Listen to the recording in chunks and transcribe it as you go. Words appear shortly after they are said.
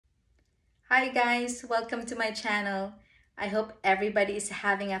Hi guys, welcome to my channel. I hope everybody is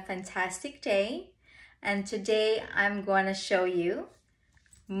having a fantastic day. And today I'm going to show you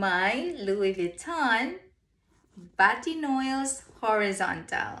my Louis Vuitton Batignolles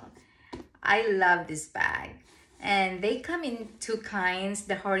horizontal. I love this bag. And they come in two kinds,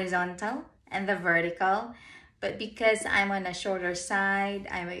 the horizontal and the vertical. But because I'm on a shorter side,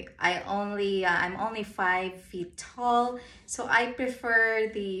 I'm only 5 feet tall, so I prefer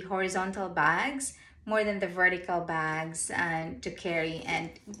the horizontal bags more than the vertical bags to carry.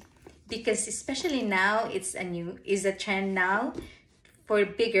 And because especially now is a trend now for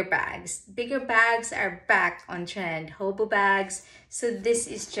bigger bags. Bigger bags are back on trend, hobo bags. So this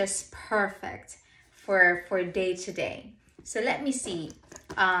is just perfect for day to day. So let me see.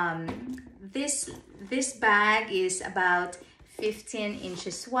 This bag is about 15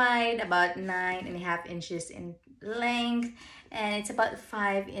 inches wide, about 9.5 inches in length, and it's about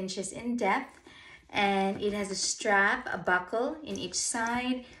 5 inches in depth. And it has a strap, a buckle in each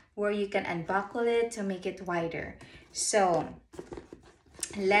side where you can unbuckle it to make it wider. So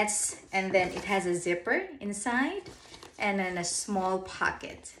and then it has a zipper inside and then a small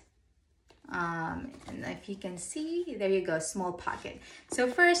pocket. And if you can see, there you go, small pocket. So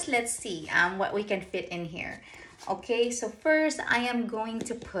first, let's see what we can fit in here. Okay, so first I am going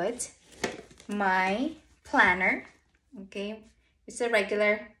to put my planner. Okay, it's a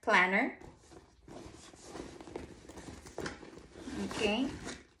regular planner. Okay,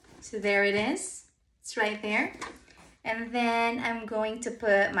 so there it is. It's right there. And then I'm going to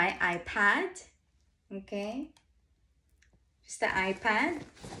put my iPad. Okay, just the iPad.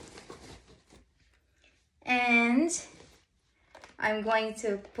 And I'm going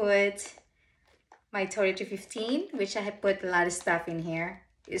to put my 3315, which I have put a lot of stuff in here.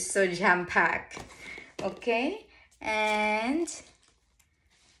 It's so jam-packed. Okay, and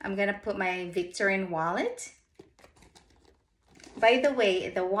I'm gonna put my Vuitton wallet. By the way,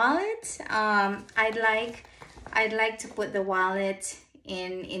 the wallet, I'd like to put the wallet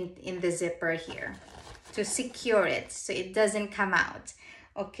in the zipper here to secure it so it doesn't come out.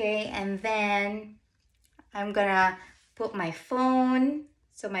 Okay, and then I'm gonna put my phone.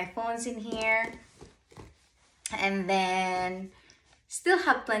 So my phone's in here. And then still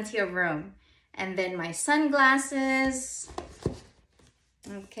have plenty of room. And then my sunglasses.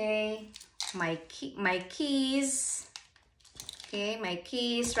 Okay, my keys. Okay, my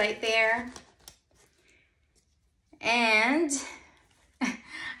keys right there. And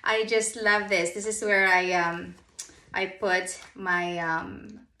I just love this. This is where I put my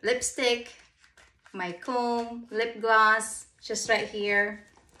lipstick, my comb, lip gloss, just right here.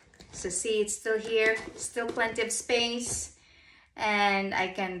 So see, it's still here, still plenty of space. And I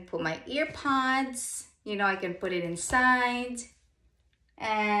can put my ear pods, you know, I can put it inside.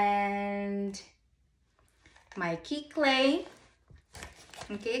 And my key clay,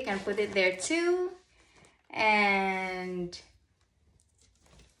 okay, I can put it there too. And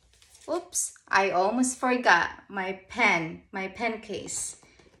oops, I almost forgot my pen case.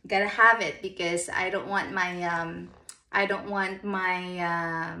 Gotta have it because I don't want my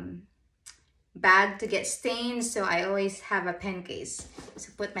bag to get stained, so I always have a pen case.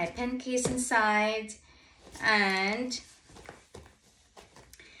 So put my pen case inside, and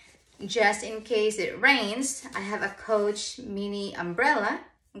just in case it rains, I have a Coach mini umbrella.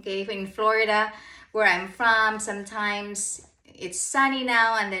 Okay, in Florida where I'm from, sometimes it's sunny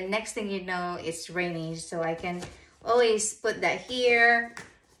now and then next thing you know it's raining, so I can always put that here.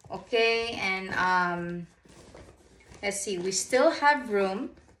 Okay, and let's see, we still have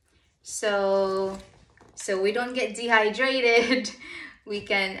room, so we don't get dehydrated. We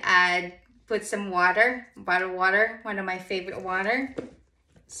can put some water, bottled water, one of my favorite water,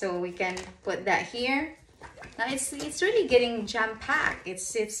 so we can put that here. Now it's really getting jam-packed.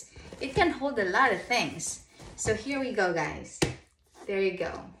 It can hold a lot of things. So here we go, guys. There you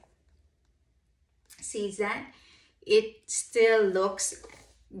go. See that? It still looks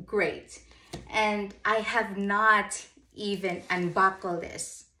great. And I have not even unbuckled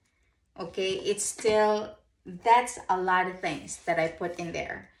this. Okay, it's still, that's a lot of things that I put in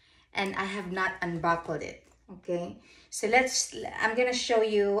there. And I have not unbuckled it. Okay, so I'm gonna show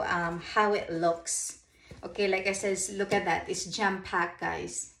you how it looks. Okay, like I said, look at that. It's jam-packed,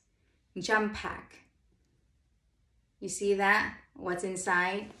 guys. Jam-packed. You see that? What's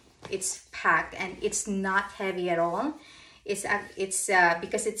inside? It's packed and it's not heavy at all. It's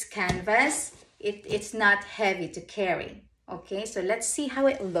because it's canvas, it's not heavy to carry. Okay, so let's see how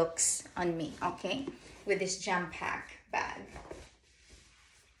it looks on me, okay, with this jam-pack bag.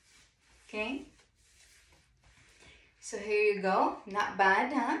 Okay, so here you go. Not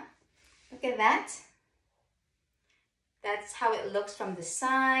bad, huh? Look at that. That's how it looks from the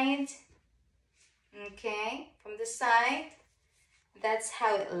side. Okay, from the side. That's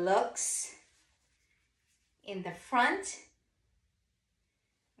how it looks in the front.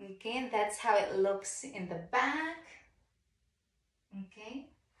 Okay, that's how it looks in the back. Okay,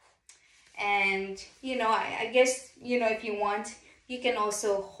 and you know, I guess, you know, if you want, you can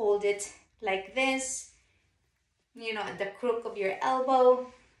also hold it like this, you know, at the crook of your elbow.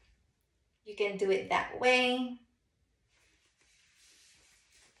 You can do it that way,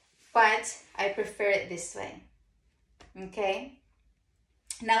 but I prefer it this way. Okay,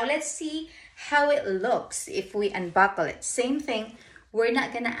 now let's see how it looks if we unbuckle it. Same thing, we're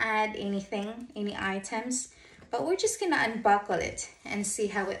not gonna add anything, any items, but we're just gonna unbuckle it and see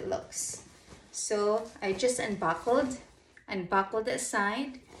how it looks. So I just unbuckled the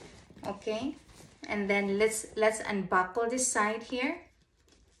side. Okay, and then let's unbuckle this side here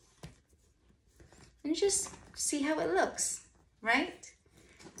and just see how it looks, right?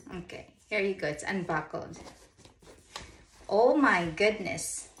 Okay, here you go, it's unbuckled. Oh my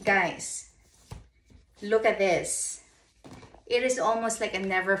goodness, guys, look at this. It is almost like a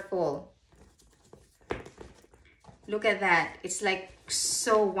never full. Look at that, it's like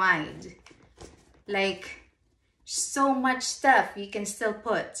so wide, like so much stuff you can still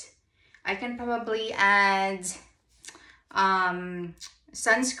put. I can probably add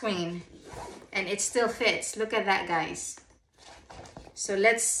sunscreen and it still fits. Look at that, guys. So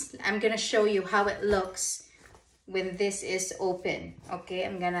I'm gonna show you how it looks when this is open. Okay,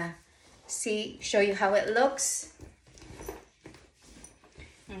 I'm gonna show you how it looks.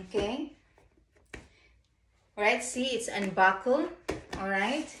 Okay, all right, see, it's unbuckled. All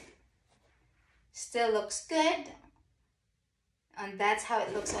right, still looks good. And that's how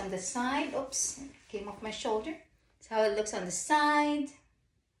it looks on the side. Oops, came off my shoulder. That's how it looks on the side.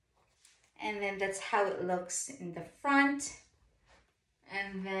 And then that's how it looks in the front.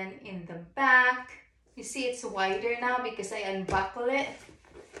 And then in the back. You see it's wider now because I unbuckle it.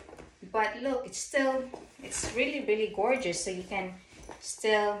 But look, it's really, really gorgeous. So you can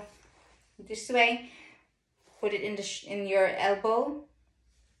still, this way, put it in your elbow.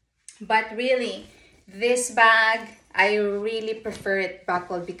 But really, this bag, I really prefer it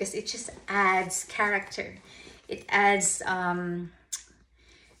buckled because it just adds character. It adds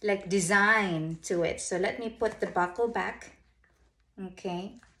like design to it. So let me put the buckle back.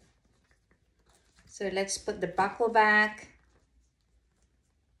 Okay. So let's put the buckle back.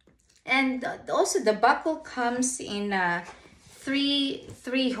 And also the buckle comes in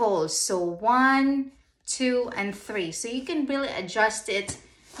three holes. So 1, 2, and 3. So you can really adjust it,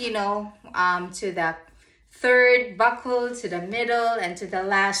 you know, to the third buckle, to the middle, and to the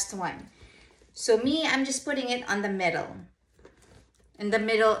last one. So me, I'm just putting it on the middle. In the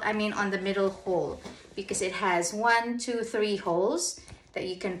middle, I mean on the middle hole, because it has 1, 2, 3 holes that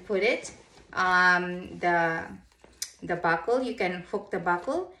you can put it. The buckle, you can hook the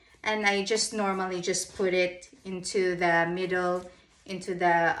buckle, and I just normally just put it into the middle,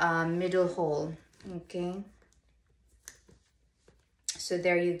 middle hole. Okay. So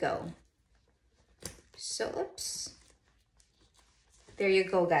there you go. So, oops. There you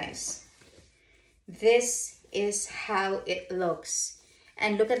go, guys. This is how it looks.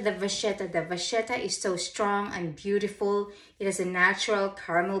 And look at the vachetta. The vachetta is so strong and beautiful. It has a natural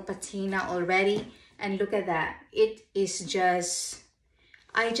caramel patina already. And look at that. It is just,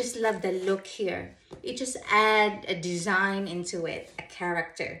 I just love the look here. It just adds a design into it, a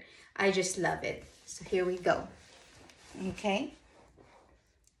character. I just love it. So here we go. Okay.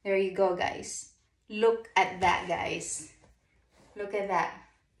 There you go, guys. Look at that, guys. Look at that.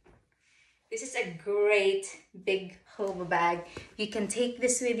 This is a great big hobo bag. You can take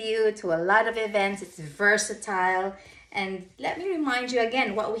this with you to a lot of events. It's versatile. And let me remind you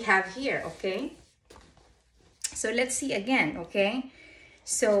again what we have here, okay? So let's see again, okay?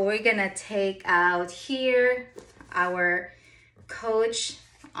 So we're gonna take out here our Coach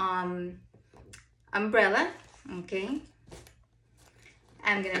umbrella, okay?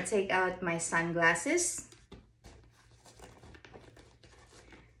 I'm gonna take out my sunglasses.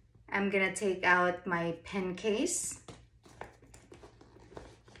 I'm gonna take out my pen case,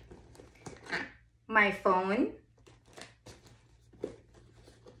 my phone,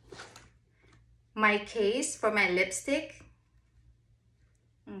 my case for my lipstick,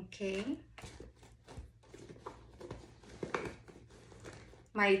 okay,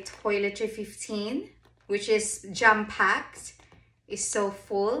 my toiletry 15, which is jam-packed, is so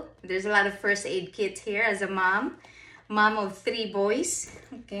full. There's a lot of first aid kits here as a mom of 3 boys,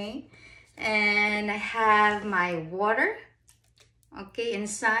 okay. And I have my water, okay,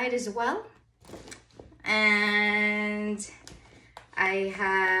 inside as well. And I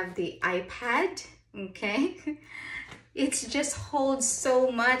have the iPad, okay. It just holds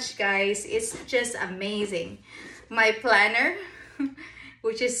so much, guys. It's just amazing. My planner,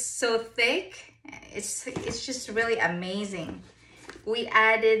 which is so thick, it's just really amazing. We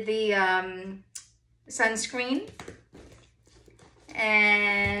added the sunscreen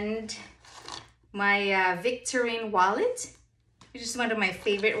and my Victorine wallet, which is one of my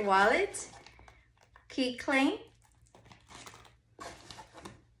favorite wallets. Keychain,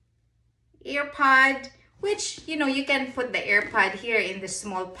 earpod, which, you know, you can put the earpod here in the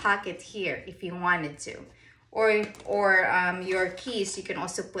small pocket here if you wanted to, or your keys, you can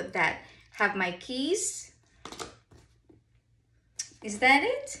also put that. Have my keys. Is that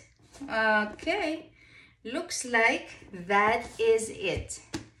it? Okay, looks like that is it.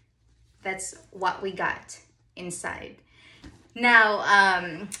 That's what we got inside. Now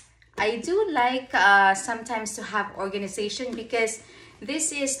I do like sometimes to have organization, because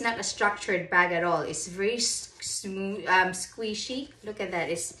this is not a structured bag at all. It's very smooth, squishy. Look at that.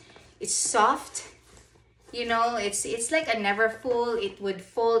 It's soft. You know, it's like a never full. It would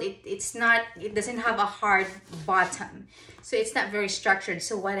fold. It doesn't have a hard bottom, so it's not very structured.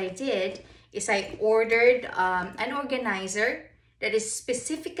 So what I did is I ordered an organizer that is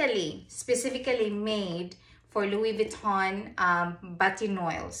specifically made for Louis Vuitton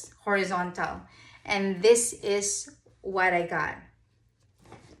Batignolles horizontal, and this is what I got.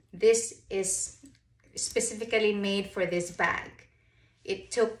 This is specifically made for this bag.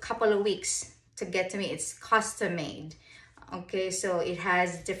 It took a couple of weeks to get to me. It's custom made. Okay, so it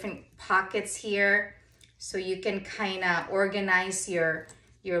has different pockets here, so you can kind of organize your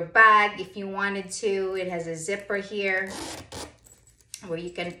bag if you wanted to. It has a zipper here where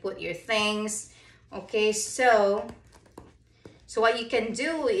you can put your things. Okay, so what you can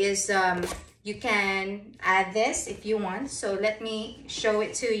do is you can add this if you want. So let me show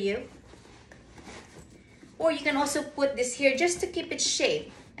it to you. Or you can also put this here just to keep it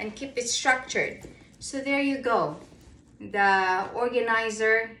shaped and keep it structured. So there you go. The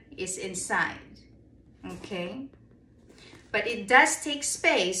organizer is inside. Okay, but it does take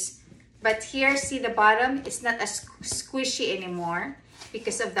space. But here, see the bottom, it's not as squishy anymore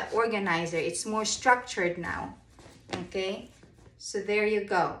because of the organizer. It's more structured now. Okay, so there you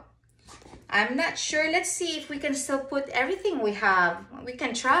go. I'm not sure. Let's see if we can still put everything we have. We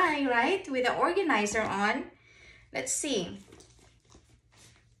can try, right, with the organizer on. Let's see.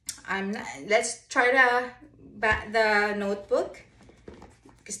 Let's try the notebook,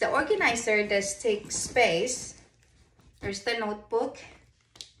 because the organizer does take space. There's the notebook,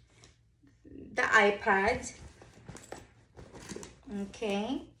 the iPad,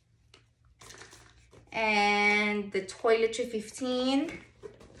 okay, and the toiletry 15,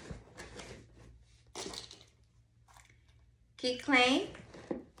 keychain.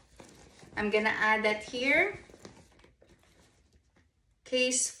 I'm gonna add that here.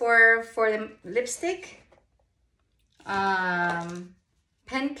 Case for the lipstick,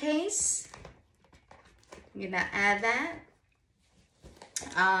 pen case. I'm gonna add that.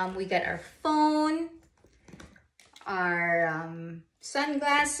 We got our phone, our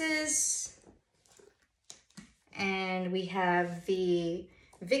sunglasses, and we have the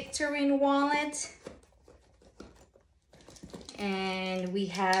Victorine wallet, and we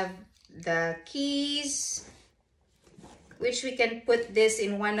have the keys, which we can put this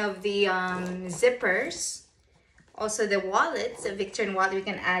in one of the zippers. Also the wallet, the Victorine wallet, we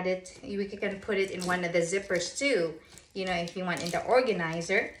can add it, we can put it in one of the zippers too, you know, if you want, in the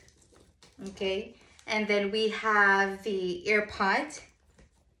organizer. Okay, and then we have the earpod,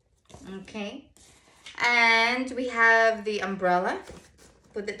 okay, and we have the umbrella,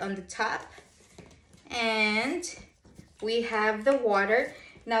 put it on the top, and we have the water.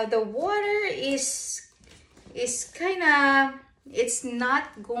 Now the water is kind of, it's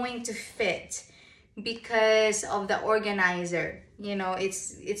not going to fit because of the organizer. You know,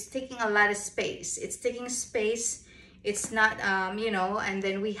 it's taking a lot of space. It's taking space. It's not you know. And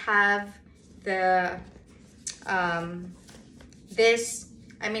then we have the this,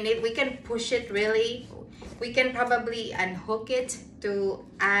 I mean, we can push it really. We can probably unhook it to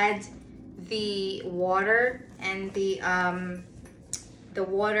add the water and the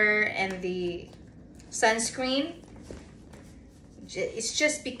water and the sunscreen. It's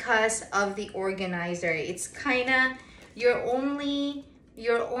just because of the organizer. It's kind of, you're only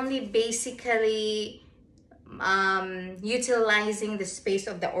basically utilizing the space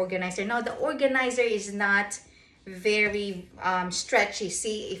of the organizer. Now the organizer is not very stretchy.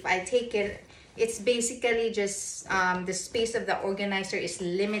 See, if I take it, it's basically just the space of the organizer is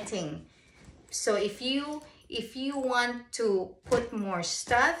limiting. So if you want to put more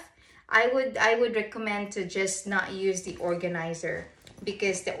stuff, I would recommend to just not use the organizer,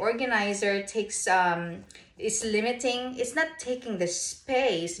 because the organizer takes is limiting. It's not taking the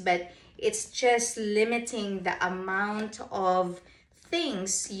space, but it's just limiting the amount of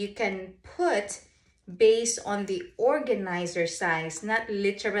things you can put based on the organizer size, not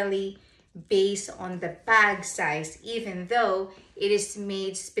literally based on the bag size, even though it is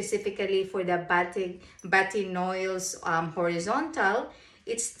made specifically for the Batignolles horizontal.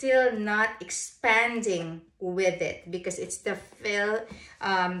 It's still not expanding with it, because it's the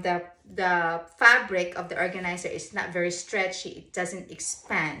fabric of the organizer is not very stretchy. It doesn't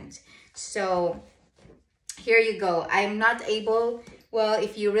expand. So here you go. I'm not able, well,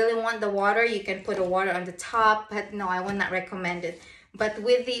 if you really want the water, you can put a water on the top, but no, I will not recommend it. But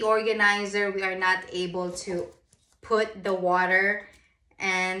with the organizer, we are not able to put the water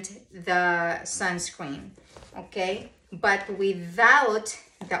and the sunscreen, okay? But without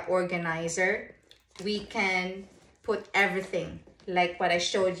the organizer, we can put everything like what I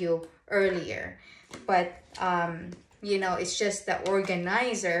showed you earlier. But you know, it's just the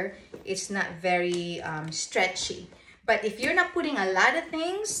organizer, it's not very stretchy. But if you're not putting a lot of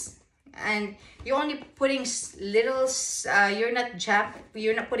things and you're only putting little, you're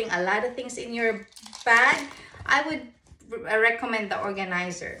not putting a lot of things in your bag, I would recommend the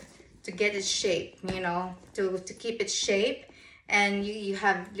organizer to get its shape, you know, to keep its shape. And you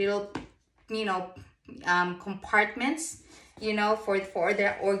have little, you know, compartments, you know, for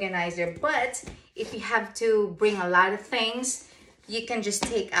the organizer. But if you have to bring a lot of things, you can just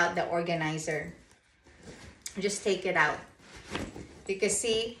take out the organizer. Just take it out, because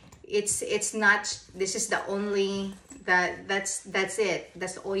see, it's not, this is the only, that's it,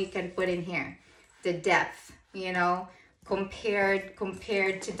 that's all you can put in here. The depth, you know, compared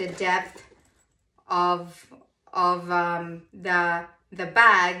to the depth of the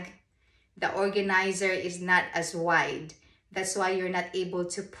bag, the organizer is not as wide. That's why you're not able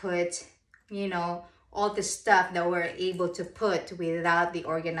to put, you know, all the stuff that we're able to put without the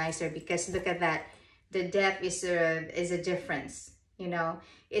organizer. Because look at that, the depth is a difference, you know.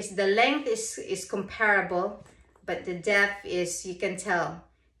 It's the length is comparable, but the depth is, you can tell,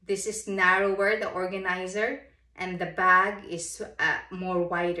 this is narrower, the organizer, and the bag is more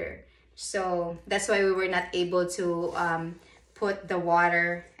wider. So that's why we were not able to put the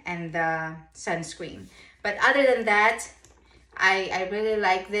water and the sunscreen. But other than that, I really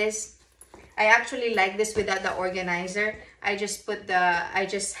like this. I actually like this without the organizer. I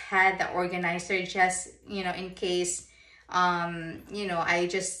just had the organizer just, you know, in case, you know, I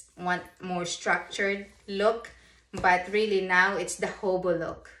just want more structured look. But really now it's the hobo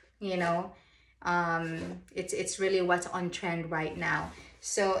look, you know. It's really what's on trend right now.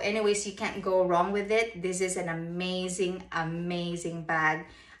 So anyways, you can't go wrong with it. This is an amazing bag.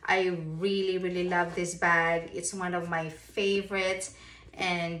 I really love this bag. It's one of my favorites,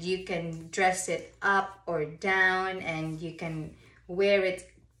 and you can dress it up or down, and you can wear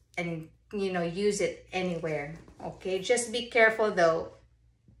it and, you know, use it anywhere. Okay, just be careful though,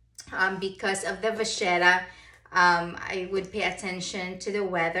 because of the vachetta. I would pay attention to the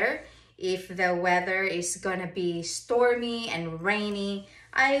weather. If the weather is gonna be stormy and rainy,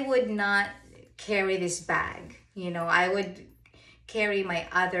 I would not carry this bag. You know, I would carry my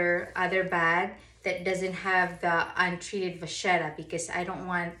other bag that doesn't have the untreated vachetta, because I don't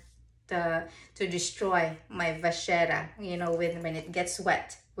want to destroy my vachetta, you know, when it gets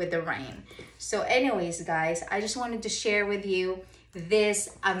wet with the rain. So anyways, guys, I just wanted to share with you this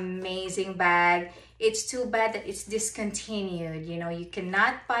amazing bag. It's too bad that it's discontinued. You know, you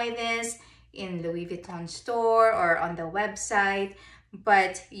cannot buy this in Louis Vuitton store or on the website,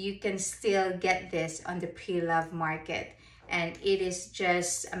 but you can still get this on the pre-love market. And it is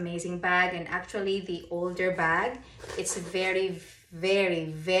just amazing bag. And actually the older bag, it's very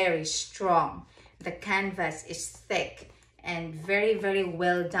strong. The canvas is thick and very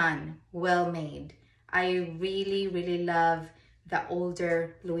well done, well made. I really love the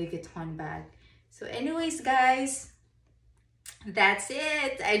older Louis Vuitton bag. So anyways, guys, that's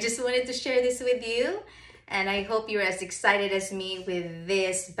it. I just wanted to share this with you, and I hope you're as excited as me with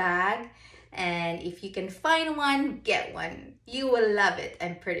this bag. And if you can find one, get one. You will love it,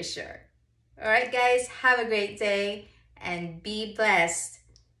 I'm pretty sure. All right, guys, have a great day and be blessed.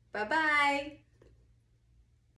 Bye-bye.